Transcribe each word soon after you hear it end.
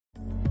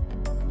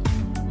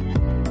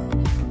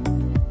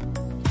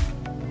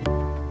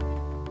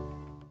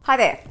Hi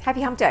there,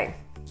 happy hump day.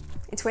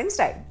 It's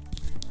Wednesday.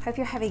 Hope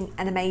you're having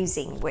an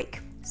amazing week.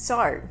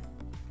 So,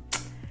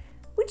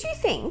 would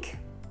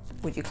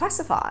you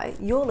classify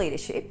your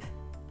leadership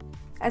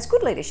as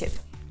good leadership?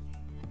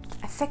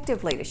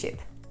 Effective leadership?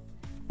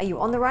 Are you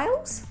on the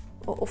rails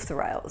or off the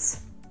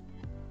rails?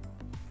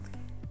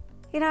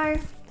 You know,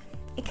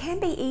 it can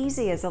be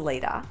easy as a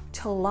leader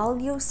to lull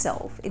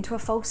yourself into a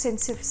false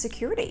sense of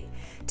security,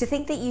 to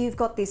think that you've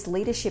got this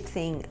leadership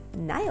thing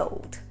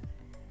nailed.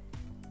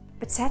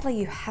 But sadly,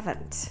 you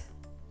haven't.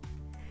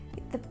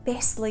 The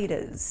best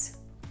leaders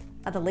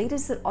are the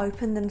leaders that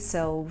open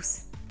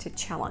themselves to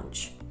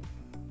challenge.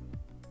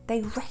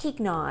 They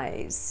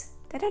recognize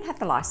they don't have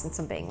the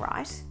license on being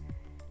right.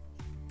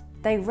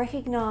 They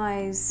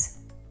recognize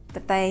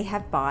that they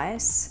have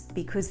bias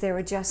because there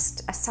are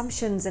just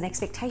assumptions and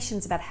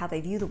expectations about how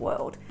they view the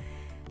world.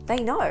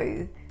 They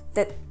know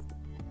that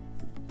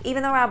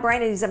even though our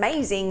brain is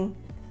amazing,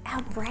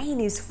 our brain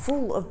is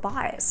full of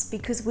bias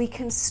because we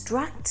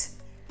construct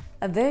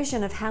a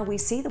version of how we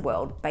see the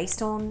world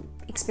based on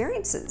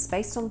experiences,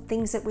 based on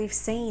things that we've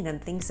seen and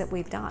things that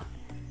we've done.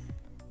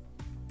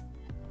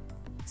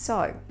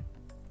 So,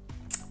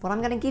 what I'm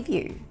going to give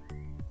you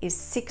is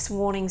 6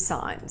 warning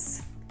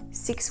signs.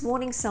 6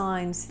 warning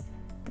signs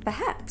that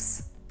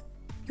perhaps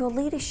your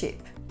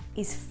leadership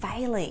is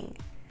failing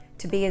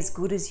to be as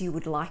good as you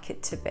would like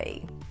it to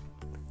be.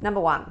 Number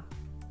 1,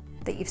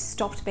 that you've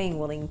stopped being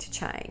willing to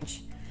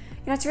change.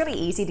 You know, it's really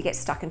easy to get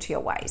stuck into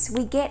your ways.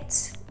 We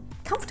get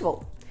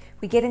comfortable.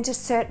 We get into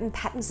certain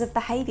patterns of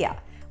behavior.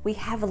 We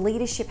have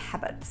leadership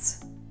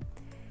habits.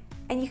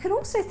 And you can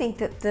also think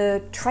that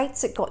the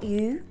traits that got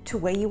you to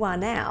where you are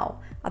now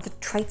are the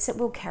traits that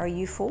will carry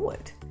you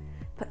forward.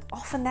 But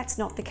often that's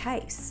not the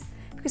case.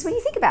 Because when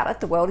you think about it,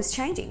 the world is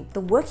changing.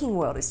 The working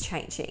world is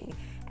changing.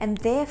 And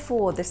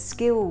therefore the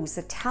skills,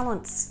 the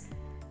talents,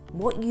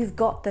 what you've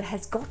got that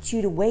has got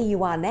you to where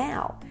you are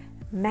now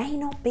may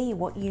not be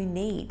what you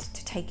need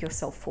to take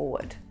yourself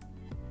forward.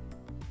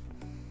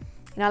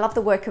 I love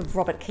the work of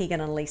Robert Kegan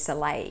and Lisa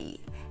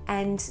Lay,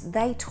 and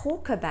they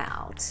talk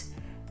about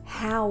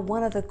how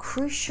one of the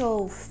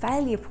crucial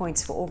failure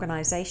points for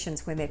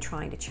organizations when they're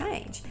trying to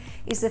change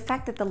is the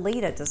fact that the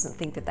leader doesn't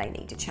think that they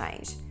need to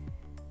change.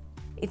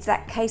 It's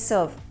that case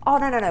of, oh,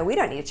 no, we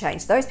don't need to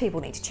change. Those people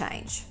need to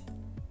change.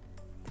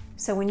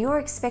 So when you're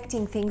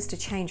expecting things to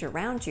change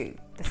around you,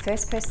 the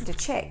first person to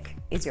check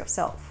is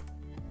yourself.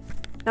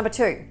 Number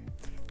 2,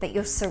 that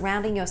you're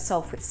surrounding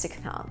yourself with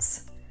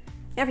sycophants.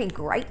 It'd be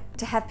great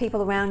to have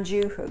people around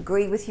you who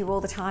agree with you all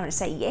the time and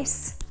say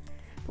yes.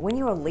 But when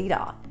you're a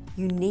leader,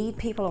 you need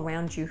people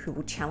around you who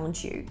will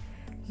challenge you.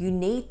 You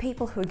need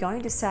people who are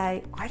going to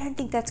say, I don't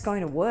think that's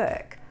going to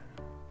work.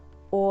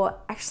 Or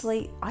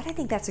actually, I don't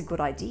think that's a good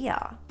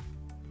idea.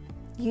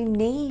 You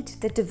need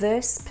the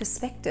diverse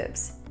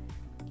perspectives.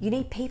 You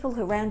need people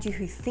around you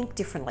who think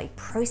differently,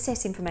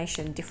 process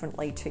information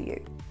differently to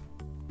you.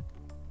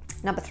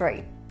 Number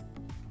 3,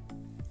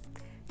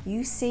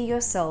 you see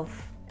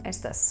yourself as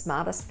the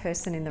smartest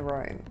person in the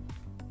room.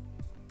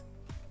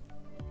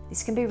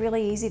 This can be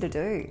really easy to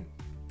do.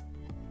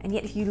 And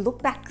yet if you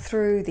look back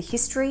through the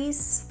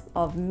histories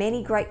of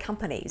many great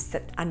companies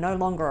that are no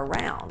longer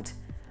around,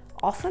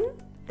 often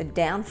the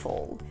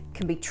downfall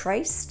can be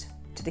traced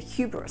to the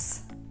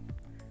hubris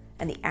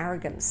and the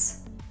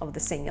arrogance of the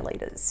senior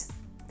leaders.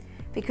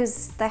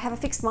 Because they have a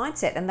fixed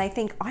mindset and they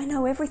think, I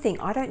know everything,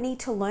 I don't need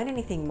to learn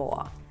anything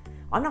more.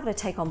 I'm not going to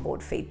take on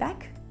board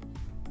feedback.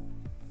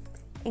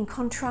 In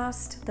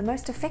contrast, the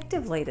most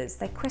effective leaders,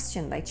 they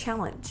question, they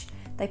challenge,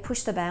 they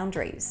push the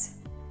boundaries.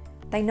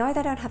 They know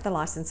they don't have the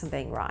license on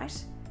being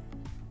right.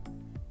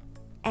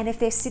 And if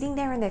they're sitting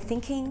there and they're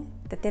thinking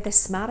that they're the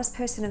smartest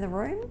person in the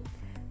room,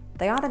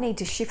 they either need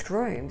to shift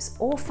rooms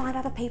or find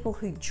other people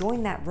who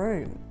join that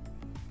room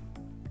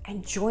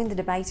and join the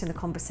debate and the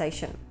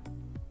conversation.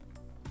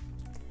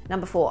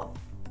 Number 4,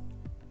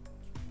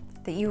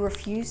 that you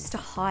refuse to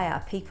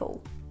hire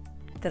people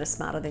that are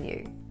smarter than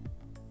you.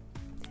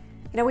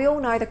 You know, we all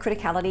know the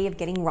criticality of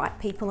getting right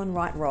people in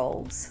right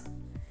roles,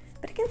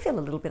 but it can feel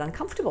a little bit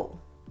uncomfortable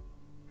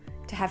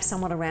to have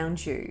someone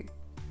around you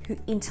who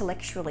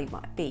intellectually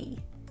might be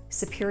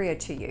superior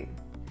to you,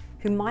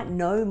 who might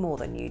know more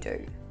than you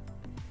do.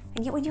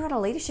 And yet when you're in a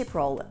leadership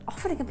role,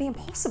 often it can be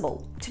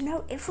impossible to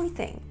know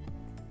everything.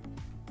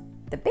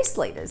 The best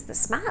leaders, the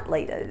smart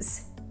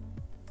leaders,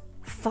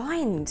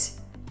 find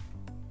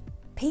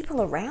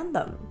people around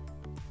them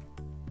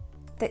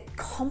that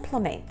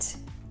complement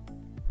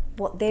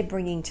what they're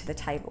bringing to the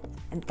table.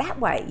 And that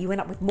way you end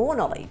up with more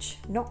knowledge,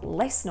 not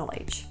less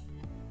knowledge.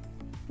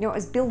 You know, it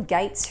was Bill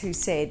Gates who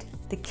said,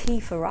 the key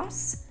for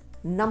us,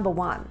 number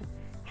 1,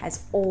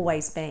 has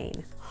always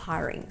been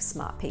hiring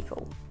smart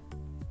people.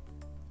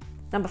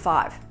 Number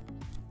 5,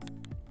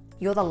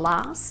 you're the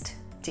last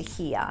to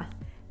hear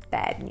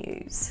bad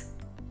news.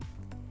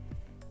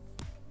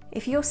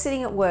 If you're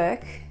sitting at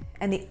work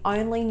and the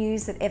only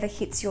news that ever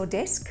hits your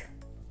desk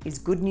is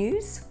good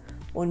news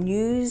or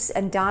news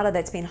and data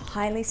that's been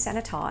highly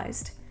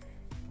sanitized,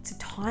 it's a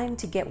time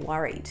to get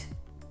worried.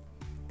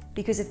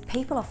 Because if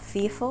people are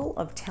fearful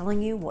of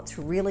telling you what's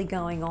really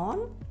going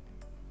on,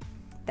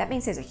 that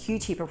means there's a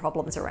huge heap of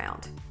problems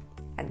around.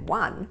 And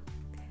one,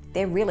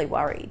 they're really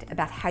worried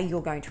about how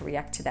you're going to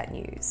react to that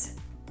news.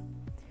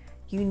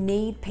 You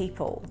need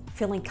people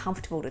feeling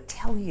comfortable to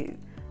tell you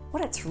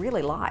what it's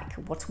really like,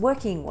 what's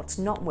working, what's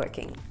not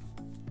working.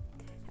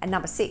 And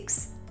number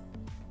 6,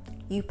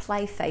 you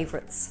play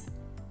favorites.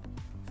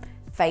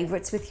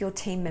 Favorites with your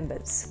team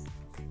members.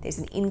 There's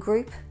an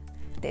in-group,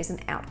 there's an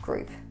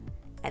out-group,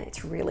 and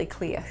it's really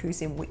clear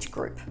who's in which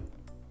group.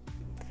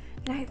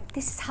 You know,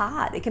 this is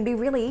hard. It can be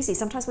really easy.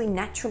 Sometimes we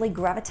naturally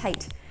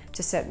gravitate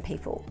to certain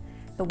people.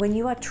 But when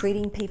you are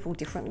treating people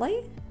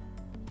differently,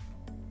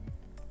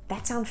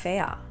 that's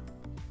unfair.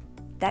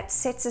 That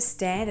sets a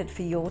standard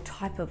for your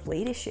type of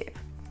leadership,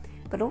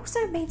 but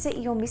also means that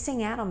you're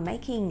missing out on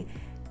making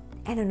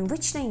and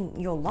enriching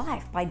your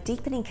life by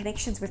deepening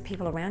connections with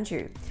people around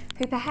you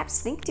who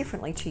perhaps think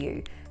differently to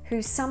you,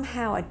 who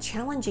somehow are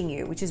challenging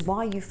you, which is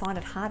why you find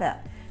it harder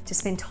to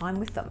spend time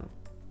with them.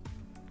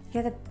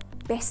 You know,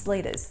 the best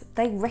leaders,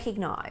 they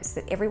recognize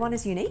that everyone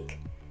is unique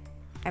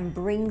and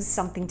brings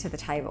something to the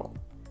table.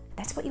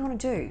 That's what you want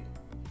to do,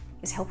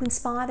 is help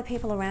inspire the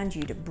people around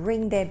you to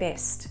bring their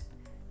best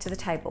to the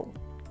table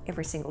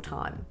every single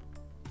time.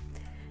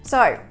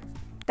 So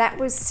that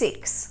was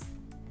 6.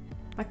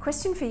 My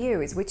question for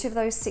you is, which of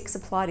those 6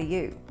 apply to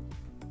you?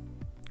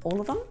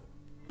 All of them?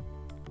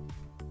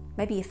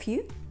 Maybe a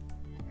few?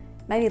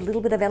 Maybe a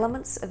little bit of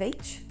elements of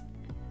each?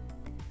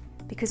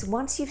 Because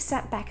once you've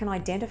sat back and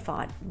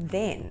identified,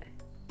 then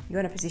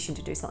you're in a position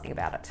to do something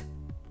about it.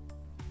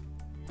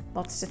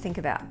 Lots to think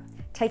about.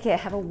 Take care,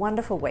 have a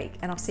wonderful week,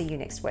 and I'll see you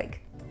next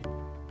week.